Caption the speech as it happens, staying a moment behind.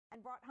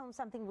brought home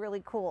something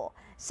really cool.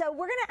 So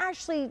we're going to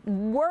actually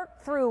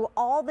work through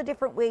all the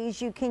different ways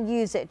you can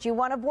use it. Do you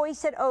want to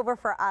voice it over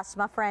for us,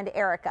 my friend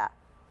Erica?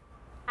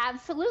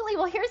 Absolutely.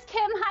 Well, here's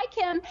Kim. Hi,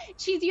 Kim.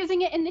 She's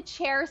using it in the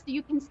chair so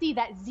you can see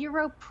that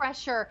zero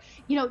pressure,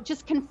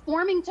 just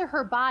conforming to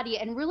her body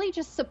and really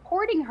just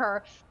supporting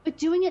her, but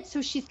doing it so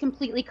she's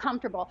completely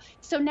comfortable.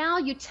 So now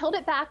you tilt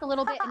it back a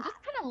little bit and just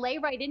kind of lay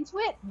right into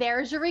it.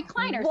 There's your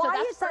recliner. Why so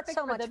that's is that perfect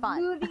so for much the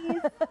fun?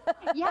 Movies.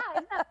 Yeah,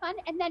 isn't that fun?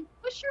 And then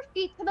push your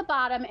feet to the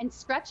bottom and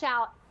stretch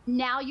out.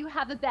 Now you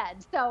have a bed.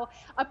 So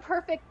a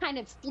perfect kind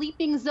of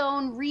sleeping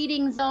zone,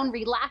 reading zone,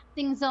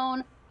 relaxing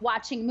zone,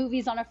 watching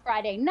movies on a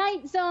Friday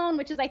night zone,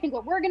 which is I think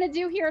what we're going to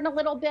do here in a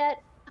little bit.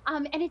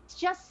 And it's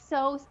just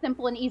so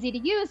simple and easy to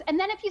use. And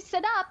then if you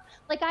sit up,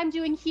 like I'm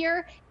doing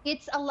here,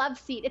 it's a love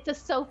seat. It's a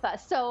sofa.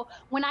 So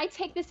when I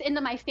take this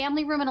into my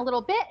family room in a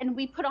little bit and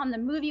we put on the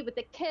movie with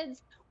the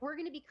kids, we're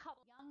going to become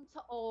young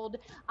to old.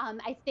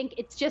 I think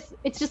it's just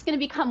going to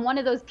become one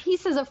of those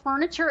pieces of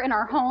furniture in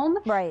our home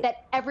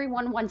that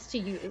everyone wants to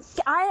use.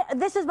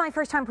 This is my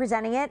first time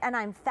presenting it, and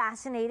I'm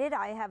fascinated.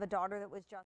 I have a daughter that was just